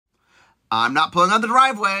I'm not pulling on the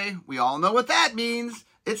driveway. We all know what that means.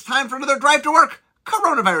 It's time for another Drive to Work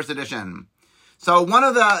Coronavirus Edition. So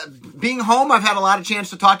being home, I've had a lot of chance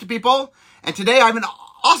to talk to people. And today I have an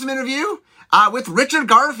awesome interview with Richard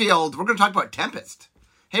Garfield. We're going to talk about Tempest.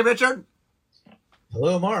 Hey, Richard.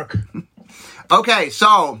 Hello, Mark. Okay,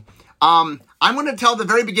 so I'm going to tell the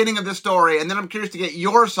very beginning of this story, and then I'm curious to get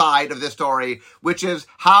your side of this story, which is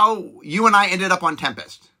how you and I ended up on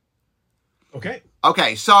Tempest.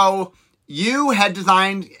 Okay, so you had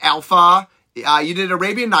designed Alpha, you did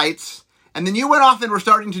Arabian Nights, and then you went off and were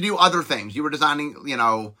starting to do other things. You were designing,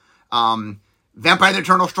 Vampire the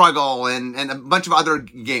Eternal Struggle and a bunch of other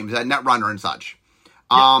games, Netrunner and such.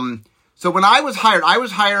 Yeah. So when I was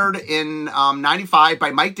hired in 95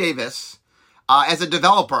 by Mike Davis as a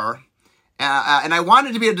developer, and I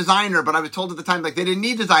wanted to be a designer, but I was told at the time, they didn't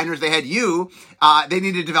need designers, they had you, they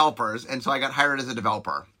needed developers, and so I got hired as a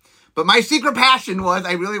developer. But my secret passion was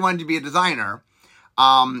I really wanted to be a designer.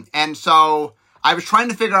 And so I was trying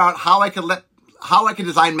to figure out how I could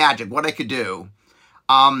design Magic, what I could do.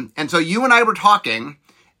 And so you and I were talking,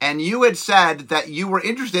 and you had said that you were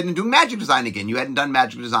interested in doing Magic design again. You hadn't done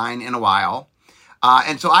Magic design in a while.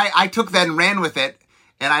 And so I took that and ran with it.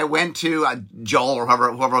 And I went to Joel or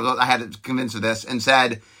whoever I had to convince of this and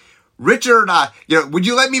said, Richard, would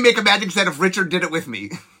you let me make a Magic set if Richard did it with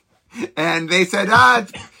me? And they said,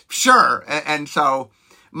 sure. And so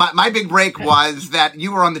my big break was that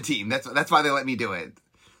you were on the team. That's why they let me do it.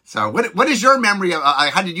 So what is your memory of,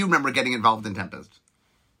 how did you remember getting involved in Tempest?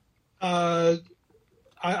 What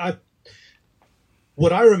I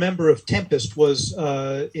remember of Tempest was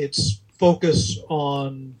its focus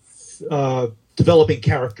on developing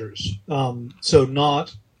characters. So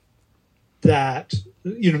not that,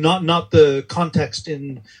 not the context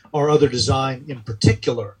in our other design in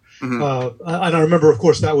particular. Mm-hmm. And I remember, of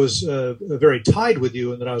course, that was very tied with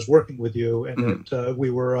you, and that I was working with you, and mm-hmm. that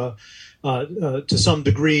we were, to some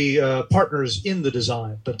degree, partners in the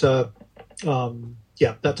design. But that's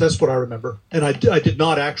what I remember. And I did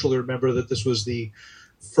not actually remember that this was the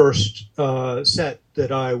first set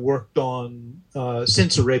that I worked on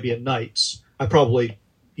since Arabian Nights. I probably,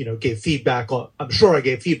 gave feedback on. I'm sure I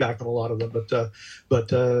gave feedback on a lot of them,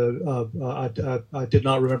 but I did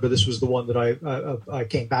not remember this was the one that I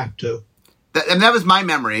came back to. That was my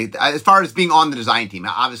memory as far as being on the design team.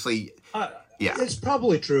 Obviously, yeah, it's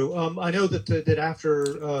probably true. I know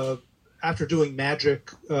that after doing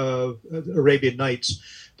Magic, Arabian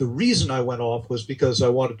Nights, the reason I went off was because I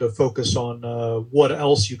wanted to focus on what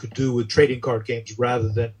else you could do with trading card games rather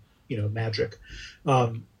than Magic.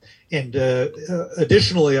 And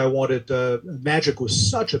additionally, I wanted Magic was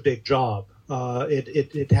such a big job.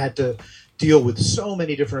 It had to deal with so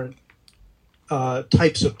many different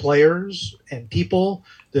types of players and people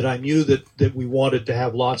that I knew that we wanted to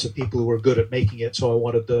have lots of people who were good at making it. So I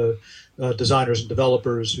wanted the designers and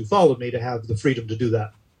developers who followed me to have the freedom to do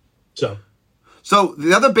that. So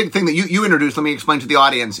the other big thing that you introduced, let me explain to the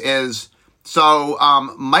audience, is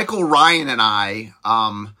Michael Ryan and I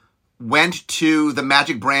went to the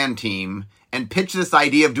Magic brand team and pitched this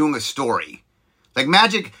idea of doing a story.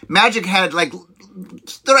 Magic had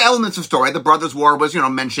there are elements of story. The Brothers' War was,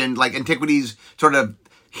 mentioned, Antiquities sort of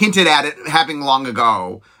hinted at it happening long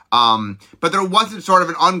ago. But there wasn't sort of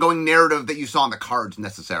an ongoing narrative that you saw on the cards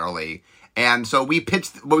necessarily. And so we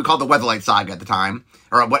pitched what we called the Weatherlight Saga at the time,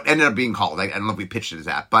 or what ended up being called. I don't know if we pitched it as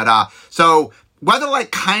that. But so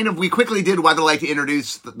Weatherlight we quickly did Weatherlight to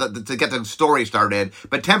introduce, to get the story started.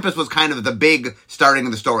 But Tempest was kind of the big starting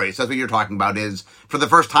of the story. So that's what you're talking about is, for the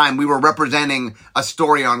first time, we were representing a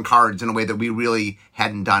story on cards in a way that we really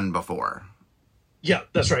hadn't done before. Yeah,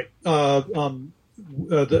 that's right. Certainly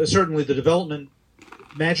the development,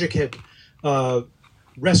 Magic had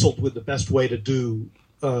wrestled with the best way to do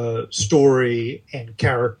story and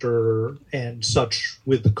character and such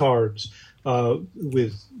with the cards.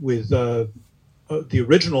 With the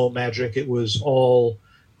original Magic, it was all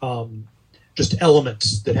just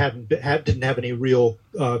elements that didn't have any real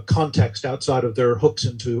context outside of their hooks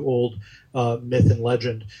into old myth and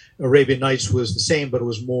legend. Arabian Nights was the same, but it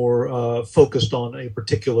was more focused on a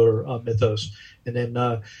particular mythos. And then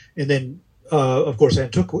of course,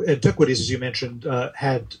 Antiquities, as you mentioned,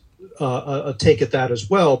 had a take at that as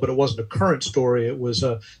well, but it wasn't a current story. It was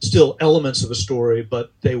still elements of a story,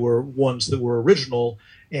 but they were ones that were original.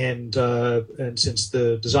 And since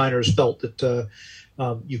the designers felt that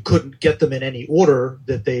you couldn't get them in any order,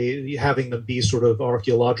 that having them be sort of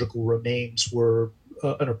archaeological remains were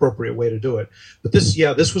an appropriate way to do it. But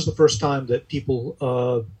this was the first time that people,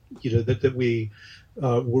 that we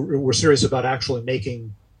were serious about actually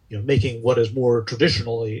making what is more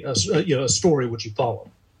traditionally a story which you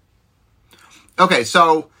follow. Okay,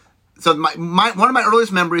 so one of my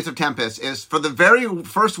earliest memories of Tempest is for the very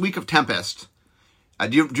first week of Tempest.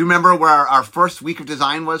 Do you remember where our first week of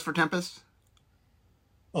design was for Tempest?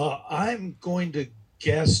 I'm going to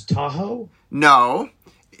guess Tahoe. No.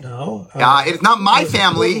 No. It's not my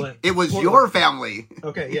family. Portland. It was Portland. your family.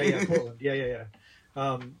 Okay. Yeah. Portland. Yeah.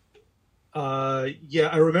 Yeah.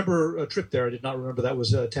 I remember a trip there. I did not remember that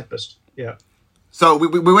was Tempest. Yeah. So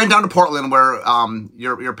we went down to Portland where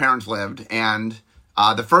your parents lived, and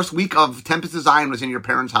the first week of Tempest Design was in your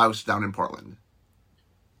parents' house down in Portland.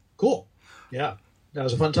 Cool. Yeah, that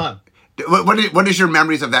was a fun time. What is your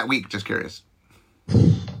memories of that week? Just curious.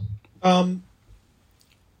 Here,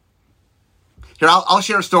 I'll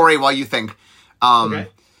share a story while you think. Okay.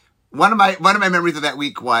 One of my memories of that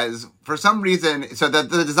week was, for some reason, so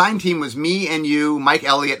the design team was me and you, Mike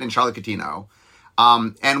Elliott, and Charlie Catino.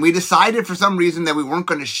 And we decided for some reason that we weren't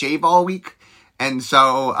going to shave all week. And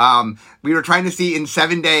so we were trying to see in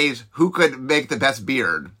 7 days who could make the best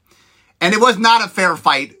beard. And it was not a fair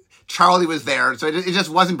fight. Charlie was there, so it just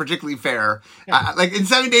wasn't particularly fair. Yeah. Like in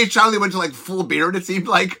 7 days, Charlie went to like full beard, it seemed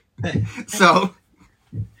like. So...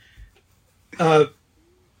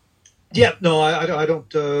 Yeah, no, I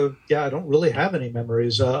don't. I don't really have any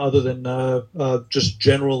memories other than just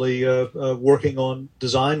generally working on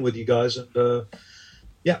design with you guys, and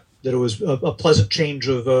that it was a pleasant change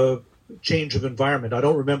of environment. I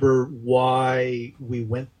don't remember why we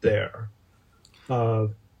went there.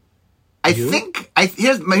 Here's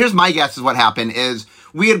my guess is what happened is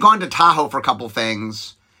we had gone to Tahoe for a couple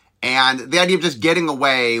things, and the idea of just getting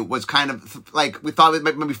away was kind of like we thought it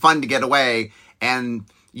might be fun to get away, and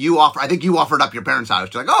I think you offered up your parents' house.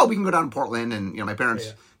 You're like, oh, we can go down to Portland, and my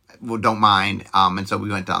parents don't mind, and so we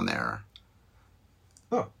went down there.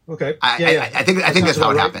 Oh, okay. I think that's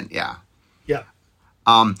how it happened. Yeah. Yeah.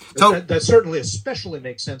 So that certainly especially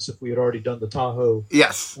makes sense if we had already done the Tahoe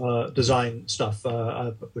design stuff.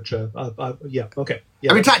 Okay.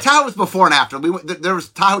 Yeah. I mean, Tahoe was before and after. There was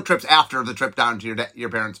Tahoe trips after the trip down to your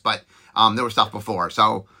parents, but there was stuff before.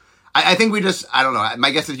 So I think I don't know.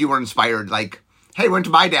 My guess is you were inspired. Like, hey, we went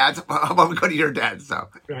to my dad's. How about we go to your dad's? So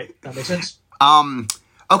right, that makes sense.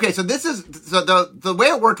 Okay, so the way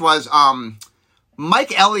it worked was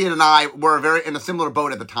Mike Elliott and I were in a similar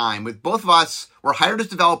boat at the time. With both of us were hired as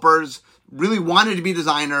developers, really wanted to be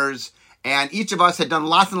designers, and each of us had done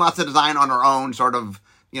lots and lots of design on our own, sort of,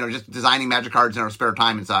 just designing magic cards in our spare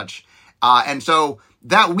time and such. And so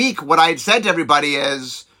that week, what I had said to everybody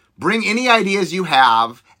is, bring any ideas you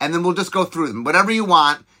have, and then we'll just go through them. Whatever you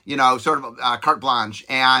want, sort of carte blanche.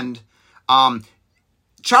 And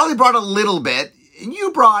Charlie brought a little bit. And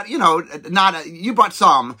you brought, you brought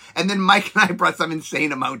some, and then Mike and I brought some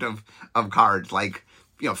insane amount of cards, like,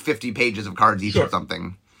 50 pages of cards each or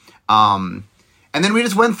something. And then we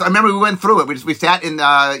just I remember we went through it. We sat in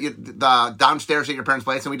the downstairs at your parents'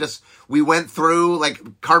 place, and we went through,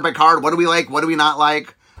 like, card by card. What do we like? What do we not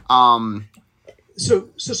like? So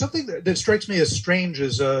something that strikes me as strange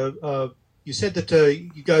is you said that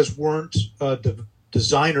you guys weren't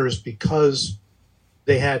designers because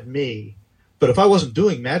they had me. But if I wasn't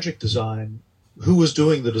doing magic design, who was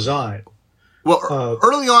doing the design? Well,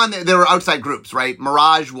 early on, there were outside groups, right?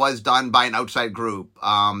 Mirage was done by an outside group.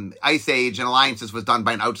 Ice Age and Alliances was done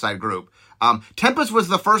by an outside group. Tempest was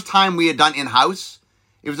the first time we had done in-house.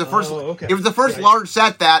 It was the first. It was the first large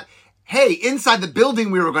set that, hey, inside the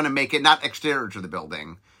building we were going to make it, not exterior to the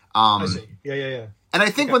building. I see. Yeah. And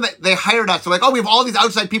I think when they hired us, they're like, oh, we have all these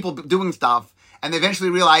outside people doing stuff. And they eventually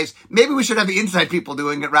realized maybe we should have the inside people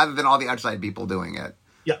doing it rather than all the outside people doing it.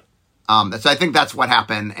 Yeah. So I think that's what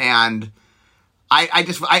happened. And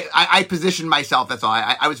I positioned myself. That's all.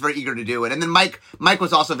 I was very eager to do it. And then Mike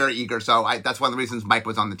was also very eager. So that's one of the reasons Mike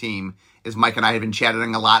was on the team is Mike and I had been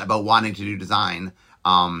chatting a lot about wanting to do design.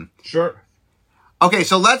 Sure. Okay.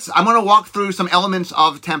 So I'm going to walk through some elements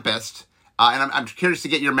of Tempest. And I'm curious to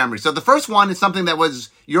get your memory. So the first one is something that was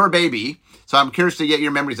your baby. So I'm curious to get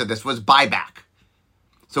your memories of this was Buyback.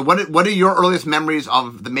 So what are your earliest memories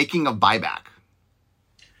of the making of Buyback?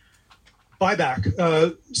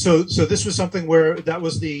 Buyback. So this was something where that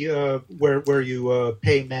was the where you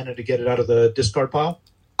pay mana to get it out of the discard pile.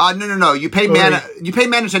 No. You pay mana. You pay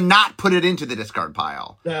mana to not put it into the discard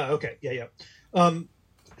pile. Okay. Yeah.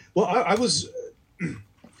 Well, I was.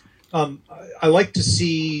 I like to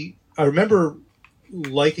see. I remember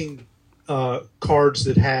liking cards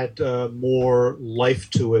that had more life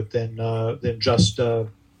to it than just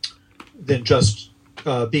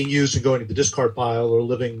being used and going to the discard pile or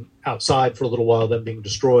living outside for a little while, then being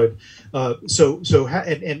destroyed.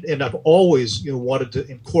 And I've always wanted to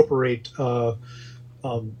incorporate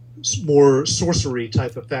more sorcery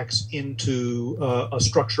type effects into a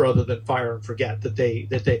structure other than fire and forget. That they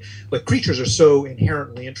like creatures are so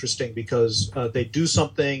inherently interesting because they do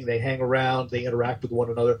something, they hang around, they interact with one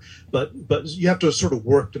another, but you have to sort of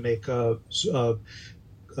work to make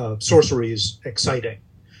sorceries exciting.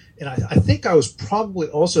 And I think I was probably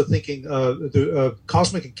also thinking the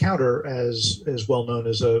Cosmic Encounter, as well known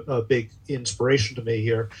as a big inspiration to me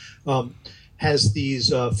here, has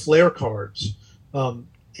these flare cards.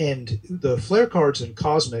 And the flare cards in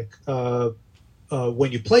Cosmic,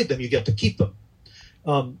 when you played them, you get to keep them.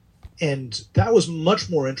 And that was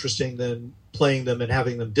much more interesting than playing them and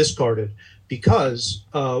having them discarded, because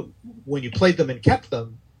when you played them and kept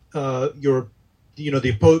them, the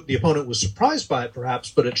opponent was surprised by it,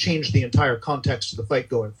 perhaps, but it changed the entire context of the fight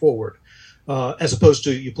going forward. As opposed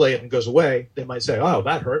to you play it and it goes away, they might say, "Oh,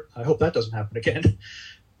 that hurt. I hope that doesn't happen again."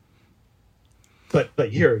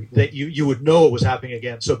 But here, that you would know it was happening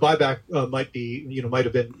again. So buyback might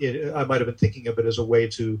have been. I might have been thinking of it as a way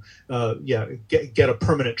to get a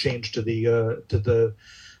permanent change to the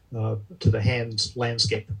hand's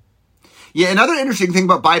landscape. Yeah, another interesting thing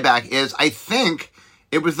about buyback is I think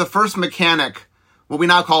it was the first mechanic. What we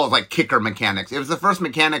now call it like kicker mechanics. It was the first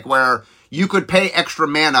mechanic where you could pay extra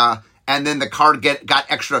mana and then the card got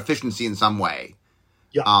extra efficiency in some way.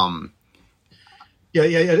 Yeah. Yeah.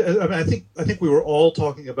 I mean, I think we were all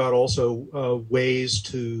talking about also ways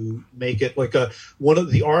to make it like one of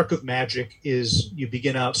the arc of Magic is you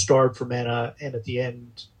begin out starved for mana, and at the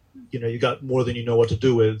end, you got more than you know what to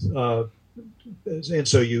do with. And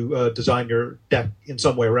so you design your deck in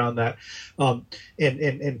some way around that,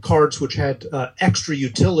 and cards which had extra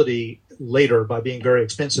utility later by being very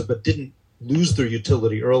expensive, but didn't lose their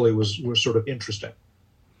utility early were sort of interesting.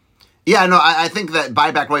 Yeah, no, I think that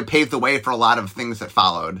buyback really paved the way for a lot of things that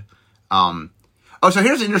followed. So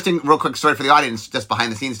here's an interesting, real quick story for the audience, just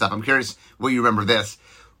behind the scenes stuff. I'm curious will you remember this.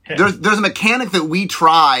 Okay. There's a mechanic that we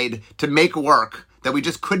tried to make work that we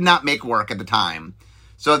just could not make work at the time.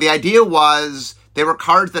 So the idea was they were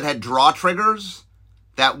cards that had draw triggers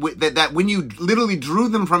that when you literally drew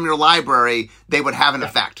them from your library, they would have an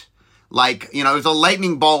effect. Like, it was a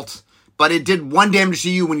lightning bolt, but it did 1 damage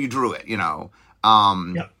to you when you drew it, Do you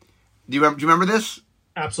remember this?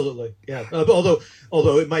 Absolutely, yeah. Although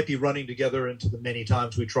it might be running together into the many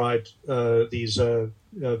times we tried these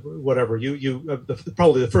whatever.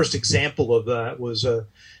 Probably the first example of that was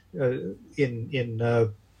in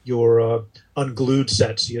your unglued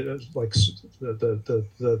sets, like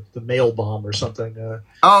the mail bomb or something. That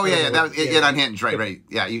was it unhinged, right?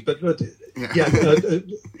 Yeah,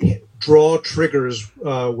 draw triggers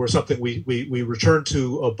were something we returned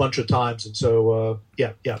to a bunch of times, and so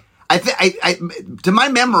yeah. I to my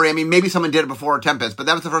memory, I mean, maybe someone did it before Tempest, but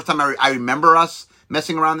that was the first time I remember us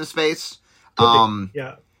messing around this space.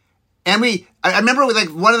 Yeah. And I remember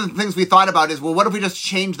one of the things we thought about is, well, what if we just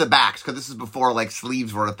change the backs? Because this is before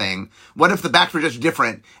sleeves were a thing. What if the backs were just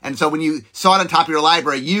different? And so when you saw it on top of your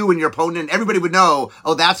library, you and your opponent, everybody would know,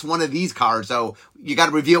 oh, that's one of these cards. So you got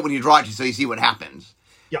to reveal it when you draw it so you see what happens.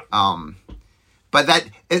 Yeah. But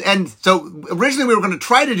so originally we were going to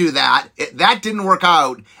try to do that. That didn't work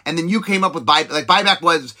out. And then you came up with buyback. Buyback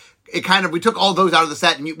was we took all those out of the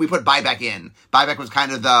set and we put buyback in. Buyback was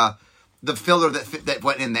kind of the filler that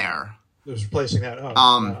went in there. It was replacing that.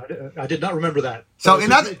 I did not remember that. So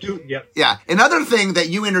another thing that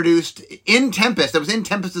you introduced in Tempest, that was in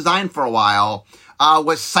Tempest Design for a while,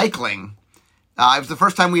 was cycling. It was the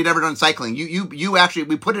first time we had ever done cycling. You actually,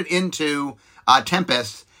 we put it into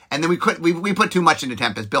Tempest. And then we put too much into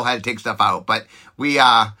Tempest. Bill had to take stuff out, but we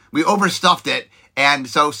overstuffed it. And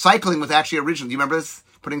so cycling was actually original. Do you remember this?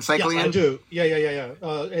 Putting cycling in? I do.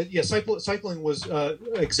 Yeah. Cycling was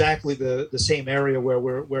exactly the same area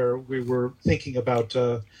where we were thinking about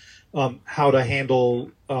how to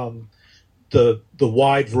handle the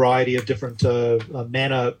wide variety of different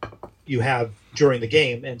mana you have during the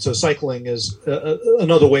game, and so cycling is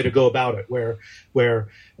another way to go about it. Where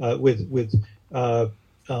with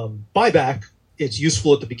buyback, it's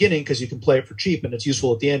useful at the beginning because you can play it for cheap, and it's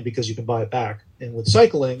useful at the end because you can buy it back. And with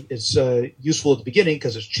cycling, it's useful at the beginning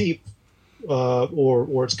because it's cheap,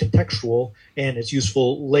 or it's contextual, and it's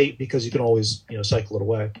useful late because you can always cycle it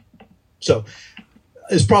away. So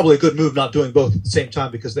it's probably a good move not doing both at the same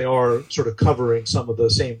time because they are sort of covering some of the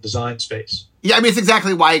same design space. Yeah, I mean, it's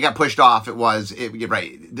exactly why it got pushed off. You're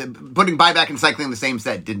right. Putting buyback and cycling in the same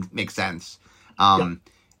set didn't make sense. And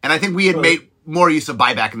I think we had made more use of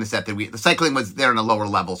buyback in the set than the cycling was there in a lower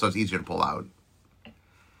level, so it's easier to pull out.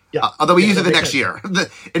 Yeah. Although we use it the next year.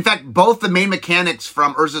 In fact, both the main mechanics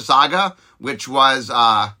from Urza Saga, which was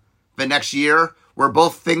the next year, were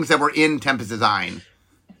both things that were in Tempest Design.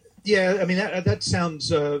 Yeah, I mean that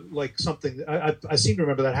sounds like something. I seem to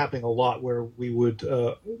remember that happening a lot, where we would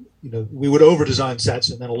we would over design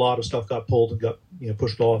sets, and then a lot of stuff got pulled and got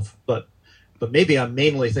pushed off. But maybe I'm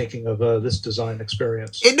mainly thinking of this design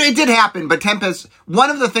experience. It did happen, but Tempest.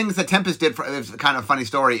 One of the things that Tempest did, it's kind of a funny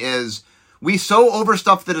story, is we so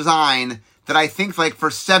overstuffed the design that I think like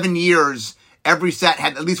for 7 years every set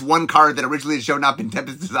had at least one card that originally had shown up in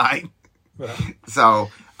Tempest design. Well,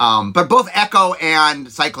 So. But both Echo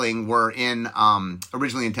and Cycling were in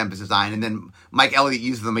originally in Tempest design, and then Mike Elliott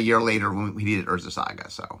used them a year later when we needed Urza Saga.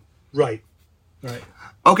 So right.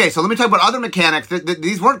 okay, so let me talk about other mechanics.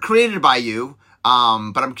 These weren't created by you,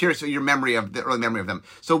 but I'm curious your memory of the early memory of them.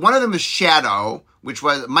 So one of them is Shadow, which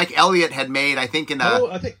was Mike Elliott had made, I think, in a.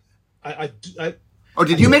 Oh, I think I Oh,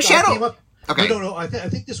 did you make Shadow? Okay. No. I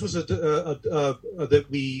think this was that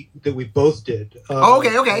we both did.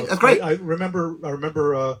 Okay, that's great. I remember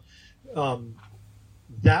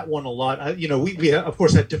that one a lot. We of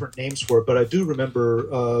course had different names for it, but I do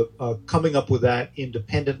remember coming up with that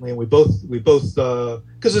independently, and we both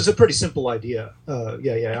because it's a pretty simple idea.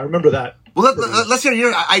 Yeah, I remember that. Well, let's hear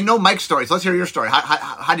your. I know Mike's story, so let's hear your story.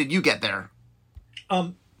 How did you get there? I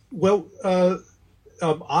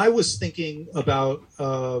was thinking about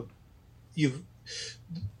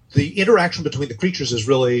the interaction between the creatures is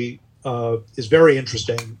really is very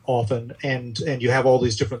interesting often, and you have all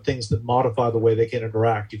these different things that modify the way they can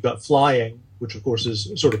interact. You've got flying, which of course is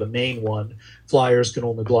sort of the main one. Flyers can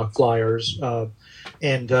only block flyers, but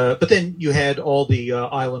then you had all the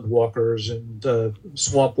island walkers and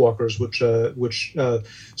swamp walkers, which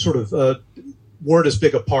sort of weren't as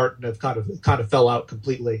big a part and have kind of fell out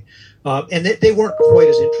completely, and they weren't quite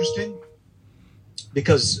as interesting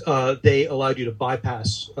because they allowed you to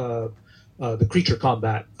bypass the creature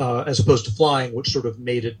combat as opposed to flying, which sort of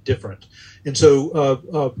made it different. And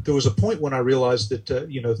so there was a point when I realized that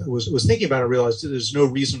was thinking about it. I realized that there's no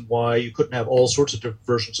reason why you couldn't have all sorts of different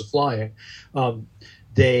versions of flying.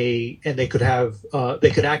 They could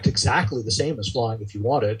act exactly the same as flying if you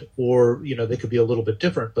wanted, or they could be a little bit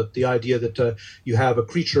different. But the idea that you have a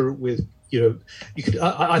creature with you could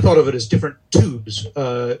I thought of it as different tubes.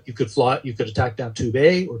 You could fly, you could attack down tube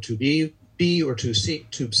A or tube B or tube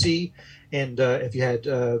C. And if you had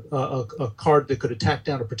a card that could attack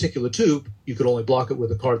down a particular tube, you could only block it with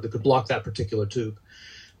a card that could block that particular tube.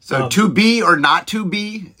 So 2B or not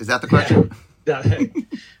 2B? Is that the question? Yeah,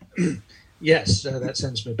 yes, that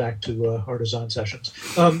sends me back to our design sessions.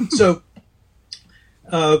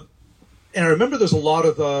 And I remember there's a lot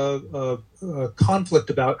of conflict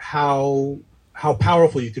about how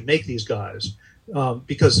powerful you could make these guys,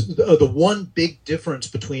 because the one big difference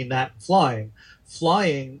between that and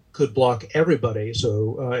flying could block everybody,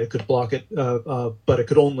 so it could block it, but it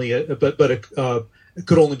could only it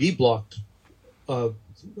could only be blocked by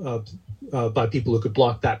people who could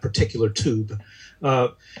block that particular tube.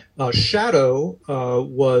 Shadow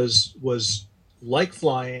was like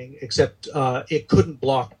flying, except it couldn't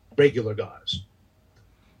block regular guys,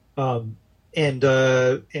 and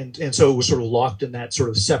so it was sort of locked in that sort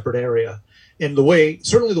of separate area. And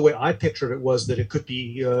certainly the way I pictured it was that it could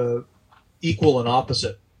be equal and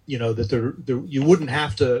opposite. That you wouldn't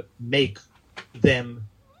have to make them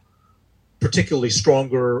particularly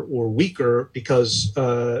stronger or weaker because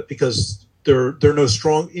they're no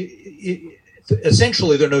strong.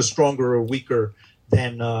 Essentially, they're no stronger or weaker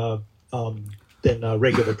than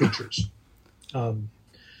regular creatures.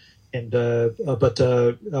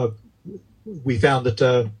 We found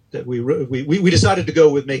that we decided to go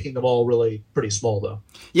with making them all really pretty small, though.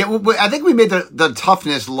 Yeah, well, I think we made the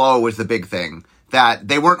toughness low was the big thing, that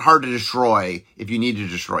they weren't hard to destroy if you needed to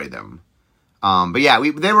destroy them. But yeah,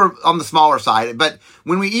 they were on the smaller side. But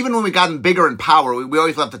when we got them bigger in power, we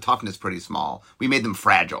always left the toughness pretty small. We made them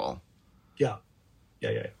fragile. Yeah.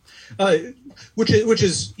 Which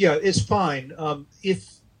is it's fine.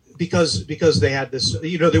 Because they had this,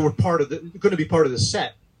 they were going to be part of the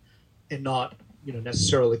set and not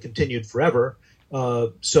necessarily continued forever.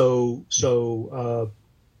 So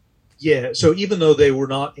even though they were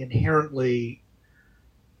not inherently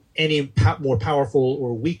any more powerful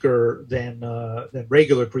or weaker than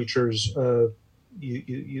regular creatures,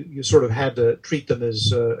 you sort of had to treat them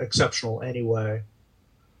as exceptional anyway.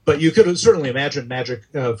 But you could certainly imagine Magic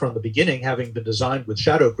from the beginning having been designed with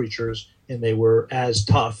shadow creatures, and they were as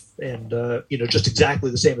tough and just exactly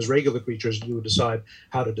the same as regular creatures, and you would decide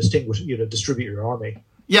how to distribute your army.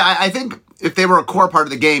 Yeah, I think if they were a core part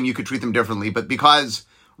of the game, you could treat them differently. But because,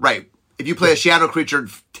 right, if you play a shadow creature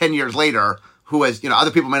 10 years later, who has, other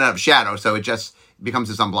people might not have shadow, so it just becomes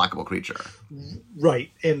this unblockable creature. Right,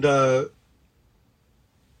 and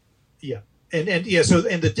and yeah, so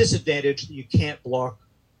and the disadvantage that you can't block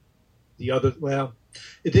the other. Well,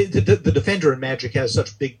 the defender in Magic has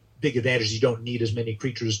such big advantages. You don't need as many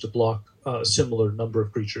creatures to block a similar number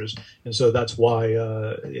of creatures, and so that's why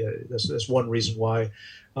that's one reason why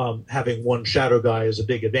having one shadow guy is a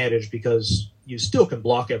big advantage, because you still can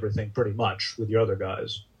block everything pretty much with your other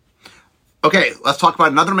guys. Okay, let's talk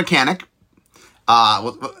about another mechanic.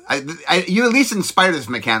 You at least inspired this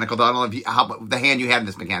mechanic, although I don't know how the hand you had in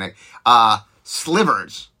this mechanic.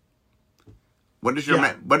 Slivers. What is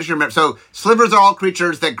your so slivers are all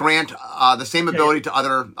creatures that grant the same ability to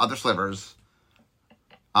other slivers.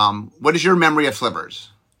 What is your memory of slivers?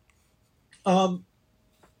 I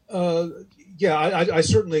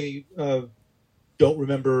certainly don't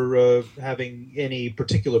remember having any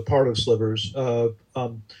particular part of slivers. I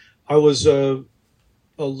was a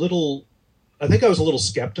little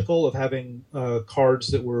skeptical of having cards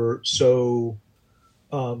that were so.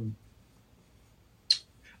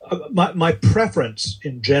 My preference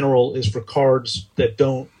in general is for cards that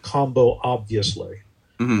don't combo obviously.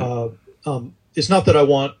 Mm-hmm. It's not that I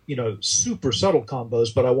want super subtle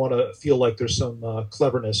combos, but I want to feel like there's some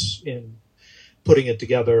cleverness in putting it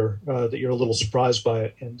together, that you're a little surprised by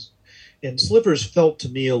it. And slivers felt to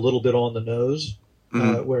me a little bit on the nose,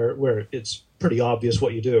 mm-hmm. Where it's pretty obvious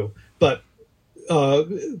what you do, but a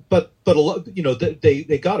lot,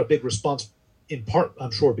 they got a big response in part,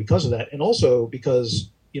 I'm sure, because of that, and also because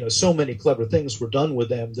so many clever things were done with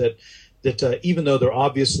them that even though they're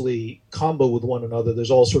obviously combo with one another, there's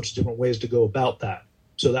all sorts of different ways to go about that.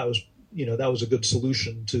 So that was a good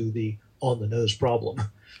solution to the on the nose problem.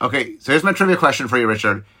 Okay, so here's my trivia question for you,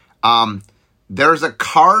 Richard. There's a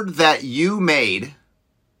card that you made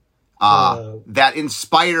that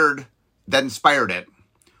inspired it.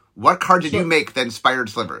 What card did you make that inspired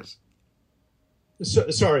slivers?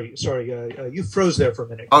 Sorry. You froze there for a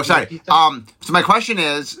minute. Oh, sorry. So my question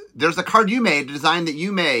is, there's a card you made, a design that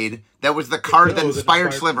you made, that was the card that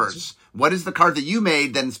inspired slivers. What is the card that you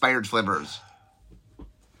made that inspired slivers?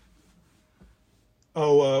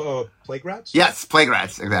 Plague Rats? Yes, Plague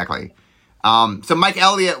Rats, exactly. So Mike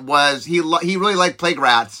Elliott he really liked Plague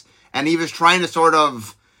Rats, and he was trying to sort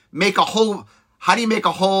of make a whole, how do you make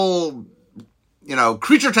a whole,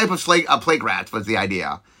 creature type of Plague Rats was the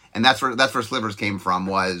idea. And that's where slivers came from,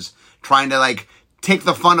 was trying to take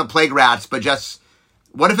the fun of Plague Rats, but just,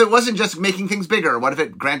 what if it wasn't just making things bigger? What if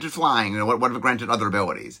it granted flying? What if it granted other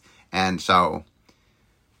abilities? And so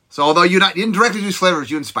although you didn't directly do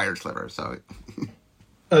slivers, you inspired slivers. So,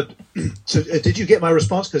 did you get my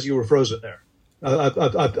response? Because you were frozen there.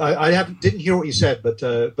 I didn't hear what you said, but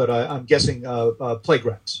I'm guessing Plague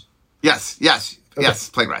Rats. Yes,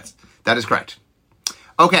 Plague Rats. That is correct.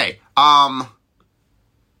 Okay.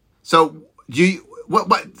 So what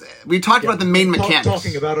we talked about the main mechanics.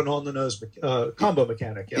 Talking about an on the nose combo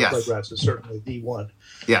mechanic. Yeah, yes. Plague Rats is certainly the one.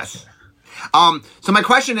 Yes. So my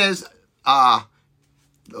question is,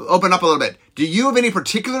 open up a little bit. Do you have any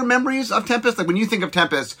particular memories of Tempest? Like when you think of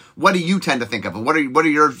Tempest, what do you tend to think of? What are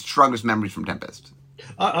your strongest memories from Tempest?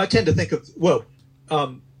 I tend to think of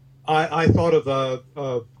I thought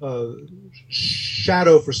of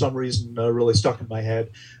Shadow for some reason, really stuck in my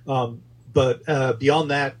head. But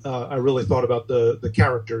beyond that, I really thought about the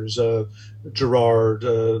characters, Gerard,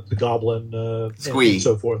 the Goblin, and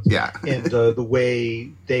so forth. Yeah. And the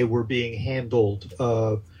way they were being handled,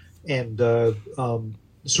 and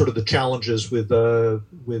sort of the challenges with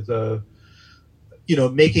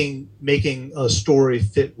making a story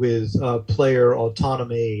fit with player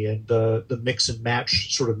autonomy and the mix and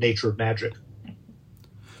match sort of nature of Magic.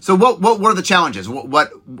 So what were the challenges?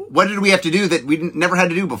 What did we have to do that we never had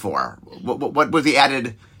to do before? What was the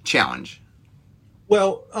added challenge?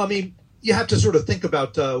 Well, I mean, you have to sort of think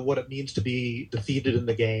about what it means to be defeated in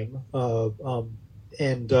the game,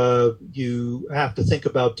 and you have to think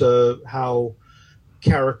about how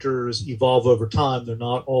characters evolve over time. They're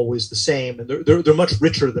not always the same, and they're much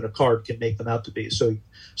richer than a card can make them out to be. So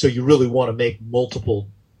you really want to make multiple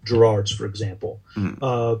Gerards, for example.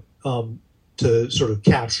 Mm-hmm. To sort of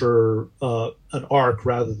capture an arc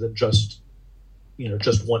rather than just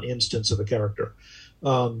one instance of a character,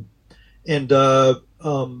 and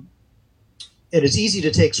it's easy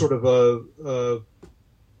to take sort of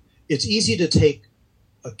it's easy to take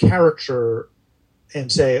a character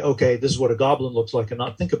and say, okay, this is what a goblin looks like, and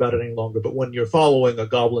not think about it any longer. But when you're following a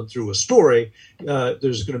goblin through a story,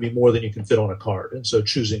 there's going to be more than you can fit on a card, and so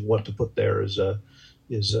choosing what to put there is a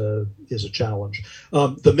challenge.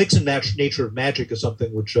 The mix and match nature of Magic is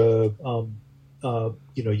something which you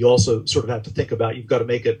also sort of have to think about. You've got to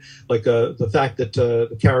make it like the fact that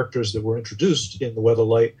the characters that were introduced in the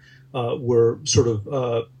Weatherlight were sort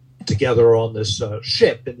of together on this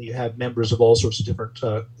ship, and you have members of all sorts of different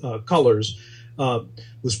colors,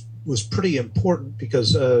 was pretty important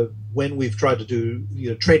because when we've tried to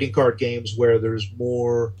do trading card games where there's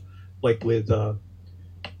more, like with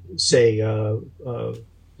say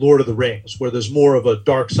Lord of the Rings, where there's more of a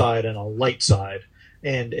dark side and a light side,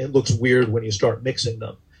 and it looks weird when you start mixing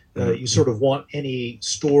them. You sort of want any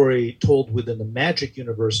story told within the Magic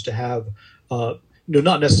universe to have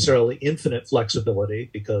not necessarily infinite flexibility,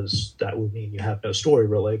 because that would mean you have no story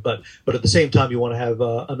really, but at the same time you want to have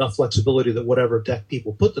enough flexibility that whatever deck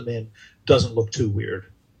people put them in doesn't look too weird.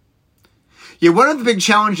 Yeah, one of the big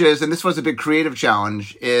challenges, and this was a big creative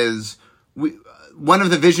challenge, is one of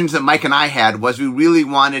the visions that Mike and I had was we really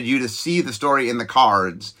wanted you to see the story in the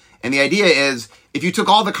cards. And the idea is, if you took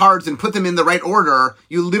all the cards and put them in the right order,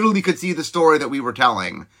 you literally could see the story that we were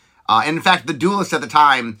telling. And in fact, the Duelist at the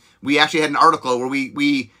time, we actually had an article where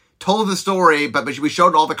we told the story, but we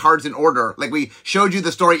showed all the cards in order. Like, we showed you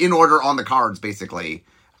the story in order on the cards, basically.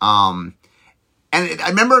 And I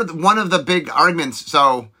remember one of the big arguments,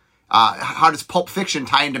 so how does Pulp Fiction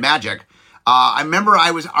tie into Magic? I remember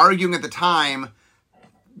I was arguing at the time,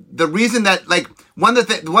 the reason that, like, one of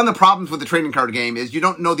the problems with the trading card game is you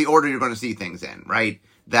don't know the order you're going to see things in, right?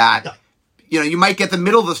 That, you might get the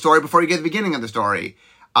middle of the story before you get the beginning of the story.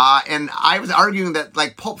 And I was arguing that,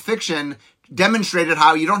 like, Pulp Fiction demonstrated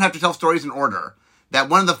how you don't have to tell stories in order. That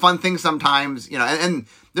one of the fun things sometimes, and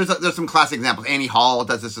there's some classic examples. Annie Hall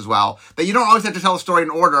does this as well. That you don't always have to tell a story in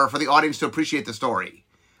order for the audience to appreciate the story.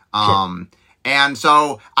 Sure. And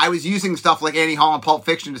so I was using stuff like Annie Hall and Pulp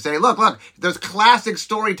Fiction to say, look, there's classic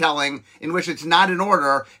storytelling in which it's not in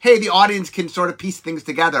order. Hey, the audience can sort of piece things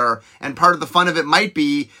together. And part of the fun of it might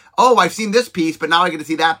be, oh, I've seen this piece, but now I get to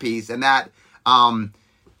see that piece. And that,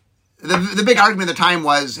 the big argument at the time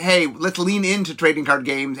was, hey, let's lean into trading card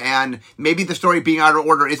games, and maybe the story being out of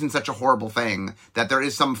order isn't such a horrible thing, that there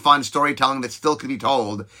is some fun storytelling that still can be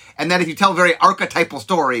told. And that if you tell very archetypal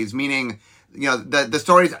stories, meaning,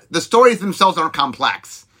 the stories themselves aren't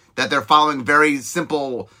complex, that they're following very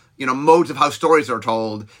simple, modes of how stories are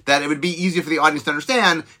told, that it would be easier for the audience to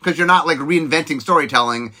understand, because you're not, like, reinventing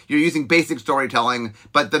storytelling. You're using basic storytelling,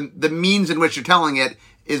 but the means in which you're telling it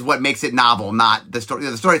is what makes it novel, not the story.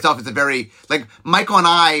 The story itself is a very, like, Michael and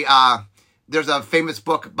I, there's a famous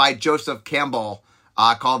book by Joseph Campbell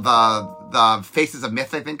called The Faces of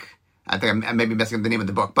Myth, I think I may be messing up the name of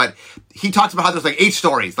the book, but he talks about how there's, like, 8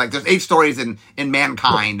 stories. Like, there's 8 stories in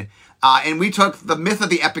mankind. And we took the myth of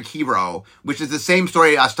the epic hero, which is the same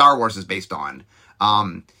story Star Wars is based on.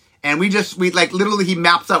 And we literally, he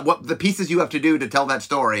maps out what the pieces you have to do to tell that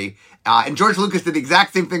story. And George Lucas did the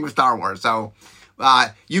exact same thing with Star Wars. So,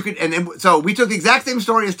 so we took the exact same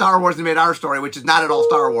story as Star Wars and made our story, which is not at all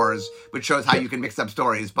Star Wars, which shows how you can mix up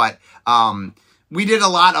stories. But, we did a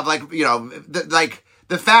lot of, like,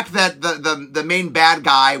 the fact that the main bad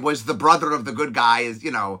guy was the brother of the good guy is,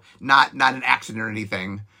 not an accident or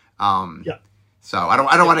anything. So I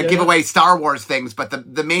don't want to give away Star Wars things, but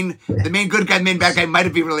the main good guy, main bad guy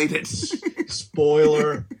might be related.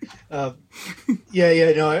 Spoiler. I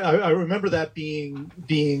remember that being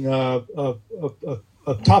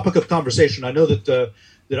a topic of conversation. I know that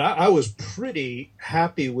I was pretty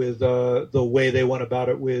happy with the way they went about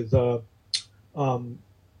it with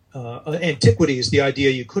Antiquities. The idea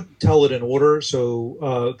you couldn't tell it in order,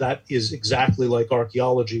 so that is exactly like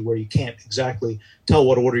archaeology, where you can't exactly tell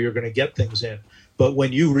what order you're going to get things in. But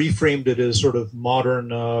when you reframed it as sort of modern,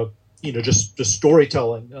 just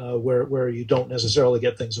storytelling, where you don't necessarily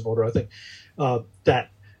get things in order, I think that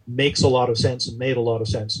makes a lot of sense and made a lot of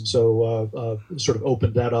sense, and so sort of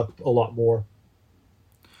opened that up a lot more.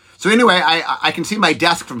 So anyway, I can see my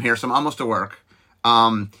desk from here, so I'm almost to work.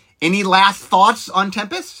 Any last thoughts on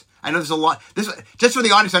Tempest? I know there's a lot. This, just for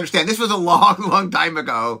the audience to understand, this was a long, long time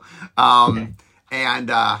ago, and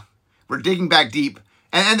we're digging back deep.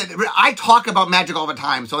 And I talk about Magic all the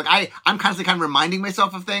time, so, like, I'm constantly kind of reminding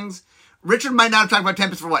myself of things. Richard might not have talked about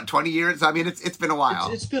Tempest for 20 years. I mean, it's been a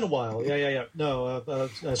while. It's been a while. Yeah. No,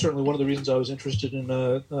 certainly one of the reasons I was interested in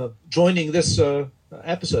joining this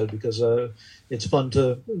episode, because it's fun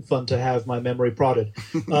to have my memory prodded.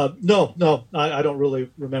 No, I don't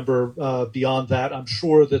really remember beyond that. I'm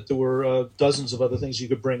sure that there were dozens of other things you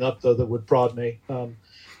could bring up, though, that would prod me.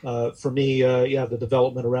 For me, the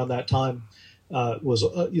development around that time was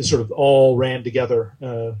sort of all ran together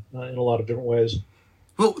in a lot of different ways.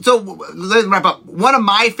 Well, so let's wrap up. One of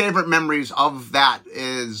my favorite memories of that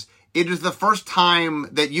is it is the first time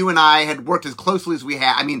that you and I had worked as closely as we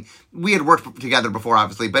had. I mean, we had worked together before,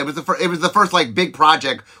 obviously, but it was the first like big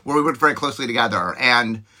project where we worked very closely together.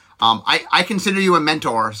 And I consider you a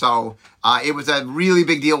mentor, so it was a really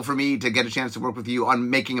big deal for me to get a chance to work with you on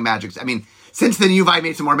making a Magic set. I mean, since then you've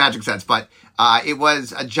made some more Magic sets, but it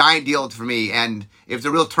was a giant deal for me, and it was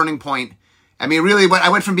a real turning point. I mean, really, I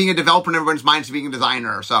went from being a developer in everyone's minds to being a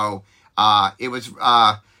designer, so it was...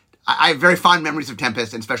 I have very fond memories of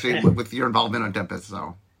Tempest, and especially with your involvement on Tempest,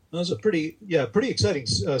 so... That was a pretty exciting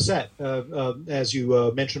set. As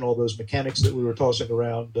you mentioned, all those mechanics that we were tossing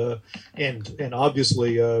around, and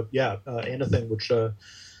obviously, anything which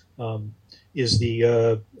is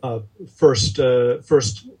the first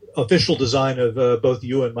official design of both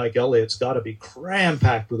you and Mike Elliott's got to be cram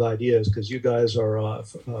packed with ideas, because you guys are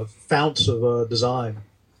founts of design.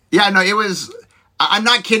 Yeah, no, it was. I'm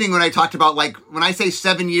not kidding when I talked about, like, when I say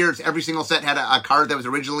 7 years, every single set had a card that was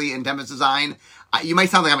originally in Tempest design. You might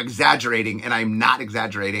sound like I'm exaggerating, and I'm not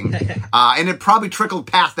exaggerating. And it probably trickled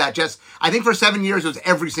past that. Just, I think for 7 years, it was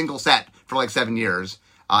every single set for like 7 years.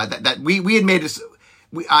 That we had made this.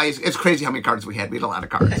 It's crazy how many cards we had. We had a lot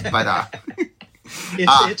of cards, but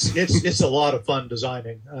it's a lot of fun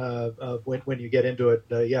designing when you get into it.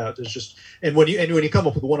 There's just and when you come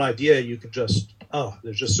up with one idea, you can just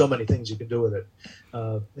there's just so many things you can do with it.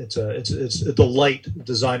 It's a delight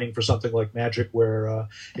designing for something like Magic, where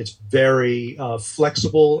it's very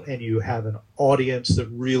flexible and you have an audience that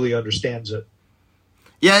really understands it.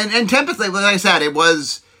 Yeah, and Tempest, like I said, it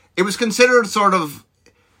was considered sort of.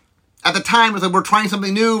 At the time, it was like, we're trying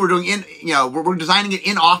something new. We're doing we're designing it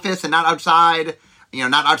in office and not outside.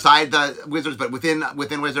 Not outside the Wizards, but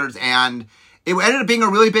within Wizards, and it ended up being a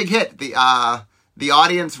really big hit. The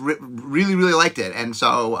audience really liked it, and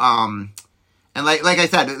so and like I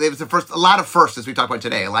said, it was a lot of firsts as we talked about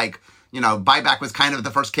today. Like buyback was kind of the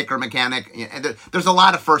first kicker mechanic. And there's a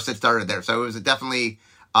lot of firsts that started there, so it was definitely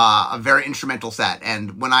a very instrumental set.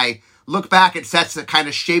 And when I look back at sets that kind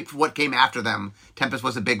of shaped what came after them, Tempest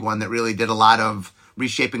was a big one that really did a lot of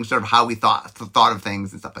reshaping sort of how we thought of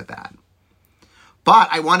things and stuff like that. But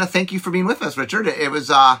I want to thank you for being with us, Richard. It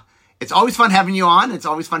was it's always fun having you on. It's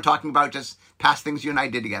always fun talking about just past things you and I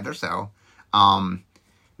did together. So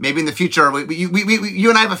maybe in the future, you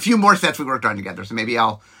and I have a few more sets we worked on together. So maybe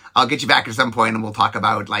I'll get you back at some point and we'll talk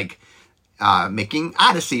about like making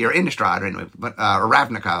Odyssey or Innistrad or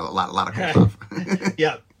Ravnica. A lot of cool stuff.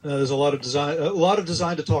 Yeah. There's a lot of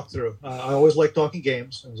design to talk through. I always like talking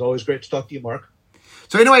games. It's always great to talk to you, Mark.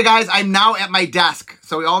 So anyway, guys, I'm now at my desk.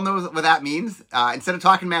 So we all know what that means. Instead of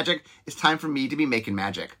talking Magic, it's time for me to be making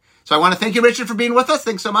Magic. So I want to thank you, Richard, for being with us.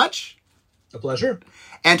 Thanks so much. A pleasure.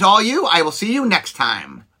 And to all you, I will see you next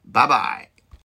time. Bye-bye.